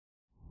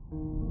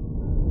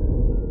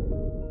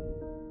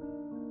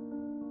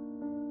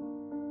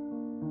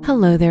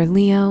Hello there,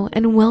 Leo,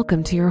 and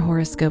welcome to your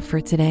horoscope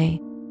for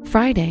today,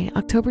 Friday,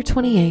 October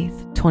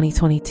 28th,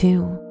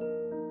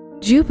 2022.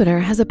 Jupiter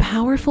has a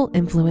powerful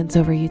influence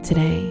over you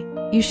today.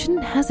 You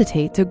shouldn't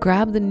hesitate to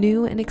grab the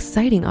new and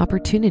exciting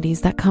opportunities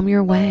that come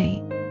your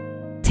way.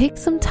 Take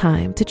some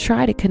time to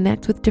try to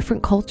connect with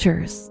different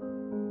cultures.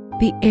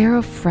 The air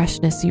of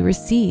freshness you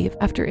receive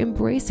after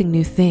embracing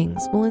new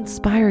things will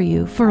inspire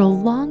you for a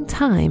long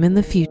time in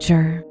the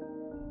future.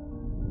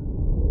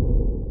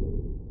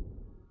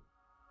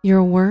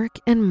 Your work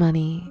and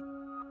money.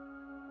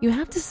 You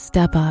have to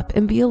step up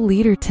and be a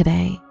leader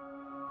today.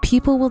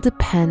 People will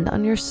depend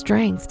on your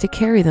strength to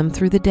carry them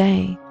through the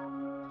day.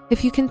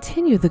 If you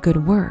continue the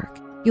good work,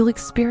 you'll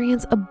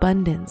experience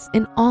abundance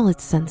in all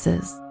its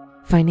senses,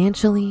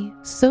 financially,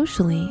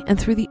 socially, and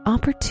through the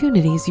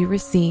opportunities you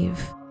receive.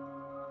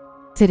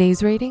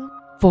 Today's rating,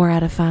 4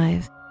 out of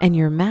 5, and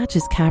your match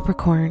is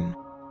Capricorn.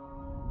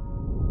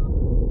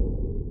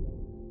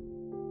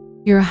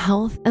 Your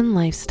health and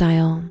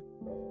lifestyle.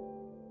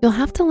 You'll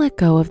have to let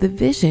go of the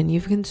vision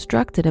you've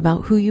constructed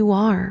about who you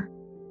are.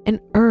 An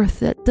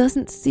earth that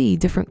doesn't see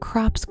different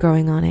crops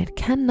growing on it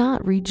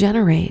cannot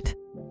regenerate.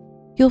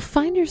 You'll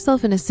find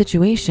yourself in a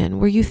situation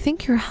where you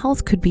think your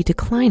health could be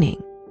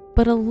declining,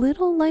 but a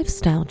little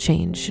lifestyle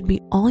change should be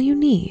all you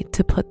need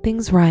to put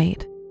things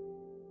right.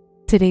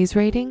 Today's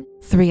rating,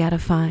 3 out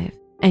of 5,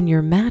 and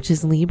your match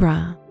is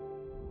Libra.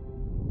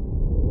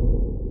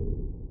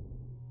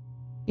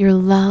 Your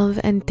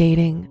love and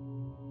dating.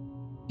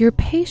 Your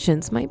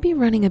patience might be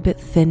running a bit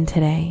thin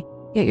today,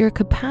 yet your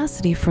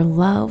capacity for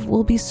love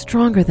will be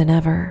stronger than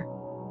ever.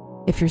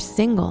 If you're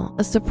single,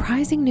 a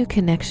surprising new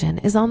connection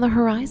is on the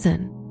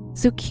horizon,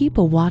 so keep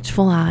a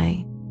watchful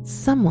eye.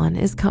 Someone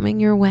is coming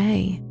your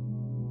way.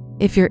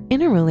 If you're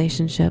in a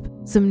relationship,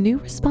 some new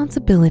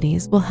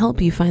responsibilities will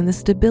help you find the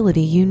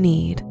stability you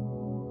need.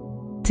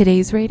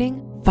 Today's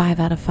rating,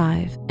 5 out of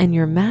 5, and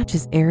your match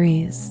is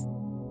Aries.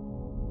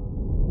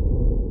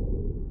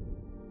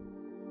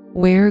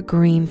 Wear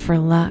green for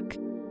luck.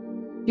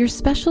 Your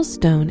special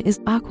stone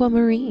is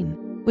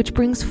aquamarine, which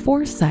brings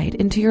foresight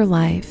into your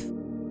life.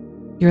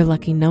 Your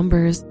lucky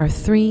numbers are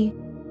 3,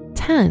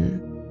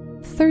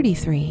 10,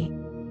 33,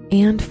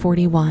 and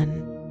 41.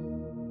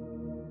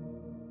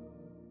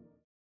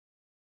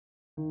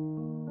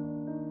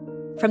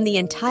 From the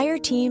entire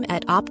team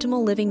at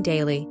Optimal Living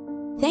Daily,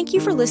 thank you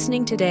for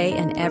listening today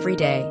and every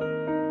day.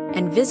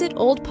 And visit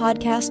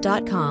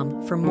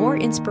oldpodcast.com for more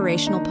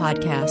inspirational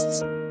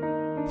podcasts.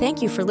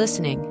 Thank you for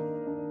listening.